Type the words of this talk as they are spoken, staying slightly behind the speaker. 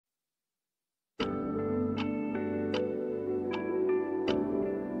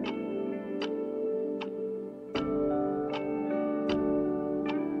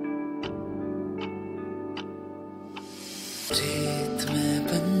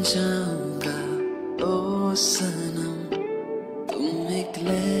जाऊंगा ओ सनम, तुम एक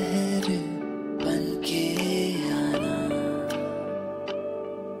लहर बन के आना,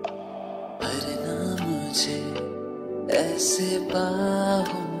 भरना मुझे ऐसे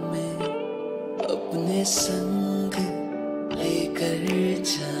बाहों में, अपने संग लेकर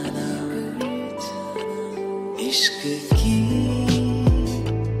जाना। इश्क की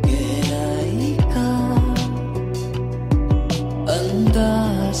गहराई का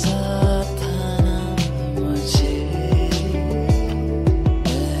अंदाजा था ना मुझे,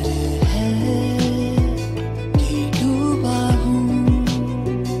 डर है कि डूबा हूँ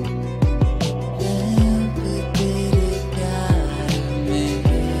मैं अब तेरे प्यार में।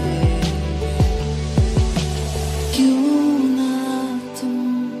 क्यों ना तुम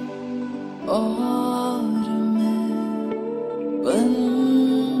और मैं बन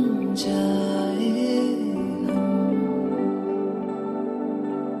जाए हम,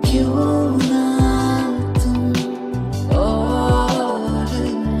 क्यों ना तुम और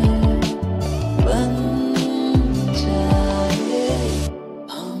मैं बन जाए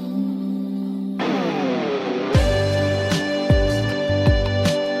हम।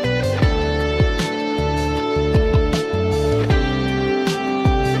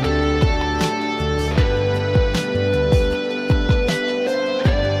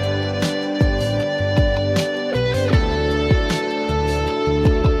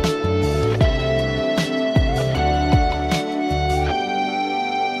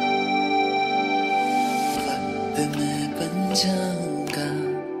 मैं बन जाऊंगा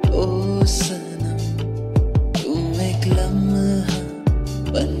ओ सनम, तुम एक लम्हा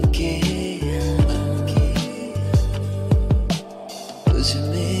बन के आना, तुझ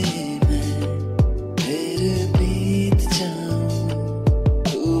में मैं फिर बीत जाऊं,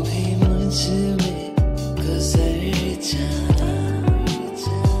 तू भी मुझ में गुजर जाना।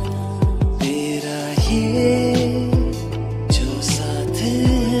 तेरा ये जो साथ है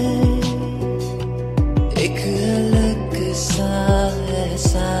एक अलग सा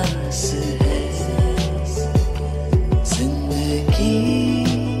एहसास है, जिंदगी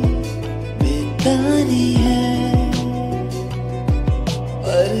बितानी है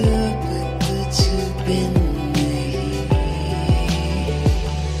पर अब तुझ बिन नहीं।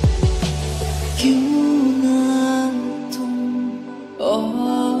 क्यों ना तुम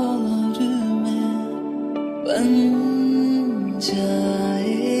और मैं बन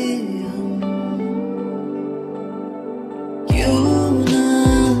जाए हम, क्यों ना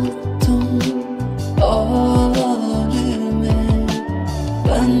तुम और मैं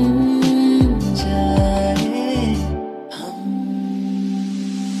बन जाए हम।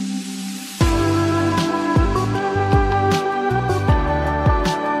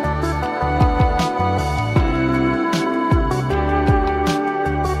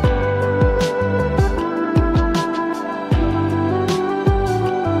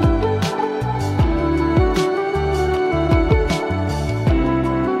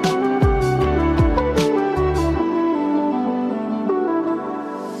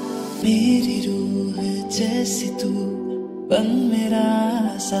 मेरी रूह जैसी तू बन मेरा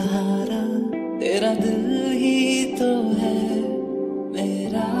सहारा, तेरा दिल ही तो है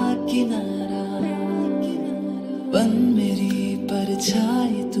मेरा किनारा, बन मेरी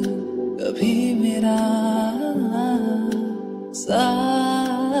परछाई तू कभी मेरा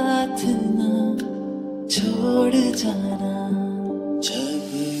साथ ना छोड़ जाना।